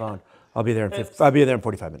silence on the phone. I'll be there in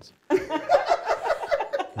 45 minutes.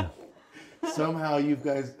 Somehow you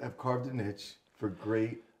guys have carved a niche for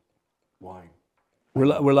great wine.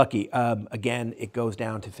 We're lucky. Again, it goes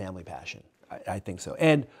down to family passion. I think so.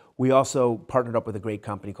 And we also partnered up with a great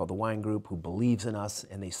company called the Wine Group, who believes in us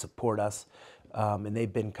and they support us. And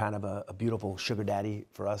they've been kind of a beautiful sugar daddy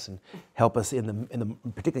for us and help us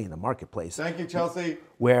particularly in the marketplace. Thank you, Chelsea.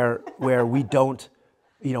 Where we don't,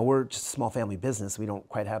 we're just a small family business. We don't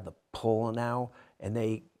quite have the pull now, and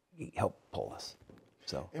they help pull us.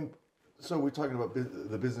 So. And so we're talking about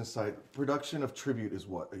the business side. Production of Tribute is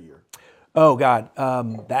what, a year? Oh God,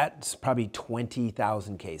 that's probably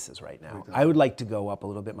 20,000 cases right now. I would like to go up a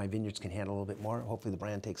little bit. My vineyards can handle a little bit more. Hopefully the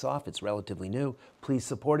brand takes off. It's relatively new. Please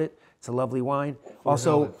support it. It's a lovely wine.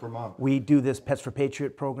 Also, for Mom. we do this Pets for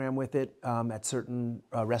Patriot program with it at certain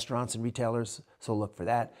restaurants and retailers. So look for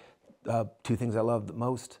that. Two things I love the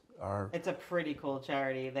most are. It's a pretty cool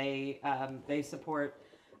charity. They support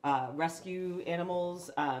rescue animals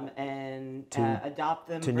and adopt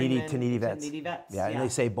them to bring needy them to needy vets. To needy vets. Yeah, and they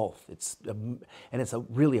say both. It's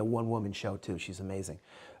really a one-woman show too. She's amazing.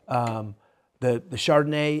 The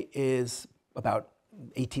Chardonnay is about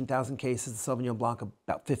 18,000 cases. The Sauvignon Blanc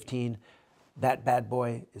about 15. That bad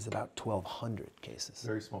boy is about 1,200 cases.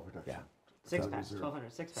 Very small production. Yeah. Six packs,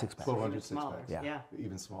 1,200 six packs. 1,200 Even six smaller. packs. Yeah.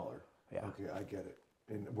 Even smaller. Yeah. Okay, I get it.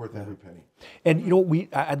 And worth every penny. And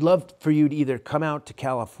I'd love for you to either come out to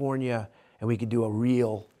California and we could do a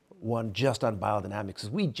real one just on biodynamics, because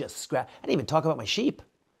we just scratch. I didn't even talk about my sheep.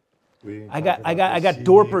 I got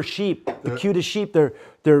Dorper sheep, the cutest sheep.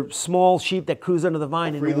 They're small sheep that cruise under the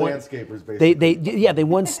vine. Free and landscapers, basically. They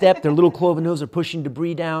one step. Their little cloven hooves are pushing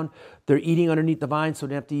debris down. They're eating underneath the vine, so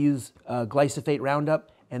they don't have to use glyphosate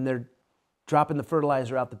Roundup, and they're dropping the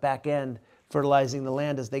fertilizer out the back end, fertilizing the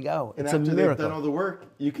land as they go. And it's a after miracle. they've done all the work,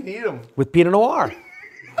 you can eat them. With Pinot Noir.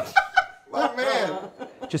 My man.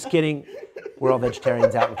 Just kidding. We're all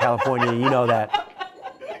vegetarians out in California. You know that.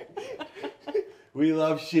 We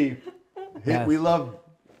love sheep. Yes. We love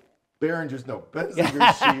Benzinger's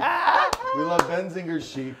sheep. We love Benzinger's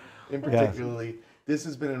sheep in particularly. This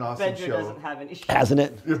has been an awesome Benziger show. doesn't have any sheep. Hasn't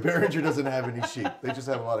it? Beringer doesn't have any sheep. They just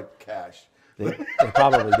have a lot of cash. They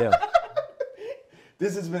probably do.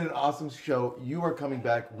 This has been an awesome show. You are coming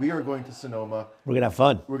back. We are going to Sonoma. We're going to have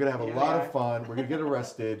fun. We're going to have a lot of fun. We're going to get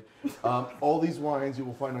arrested. All these wines you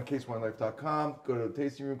will find on casewinelife.com. Go to the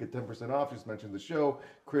tasting room, get 10% off. Just mention the show.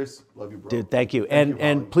 Chris, love you, bro. Dude, thank you. Thank you,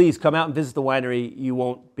 And Holly. please come out and visit the winery. You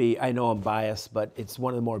won't be, I know I'm biased, but it's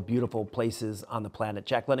one of the more beautiful places on the planet.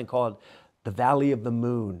 Jack London called it the Valley of the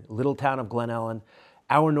Moon, little town of Glen Ellen,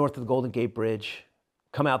 hour north of the Golden Gate Bridge.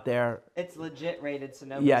 come out there. It's legit rated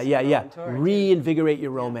Sonoma. Yeah. Tour, Reinvigorate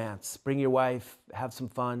your romance. Bring your wife, have some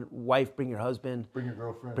fun. Wife, bring your husband. Bring your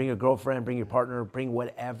girlfriend. Bring your girlfriend, bring your partner, bring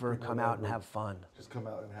whatever. Come out and have fun. Just come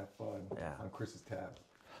out and have fun on Chris's tab.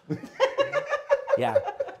 Yeah,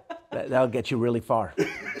 that'll get you really far.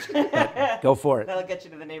 Go for it. That'll get you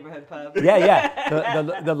to the neighborhood pub.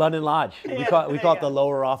 Yeah. The London Lodge. We call it the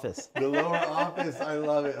lower office. The lower office, I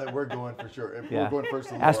love it. Like, we're going for sure. If we're going first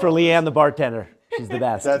to the Ask for Leanne, the bartender. She's the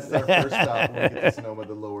best. That's our first stop when we get to Sonoma,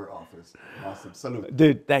 the lower office. Awesome. Salute.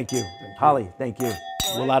 Dude, thank you. Holly, thank you. It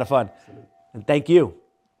was a lot of fun. And thank you.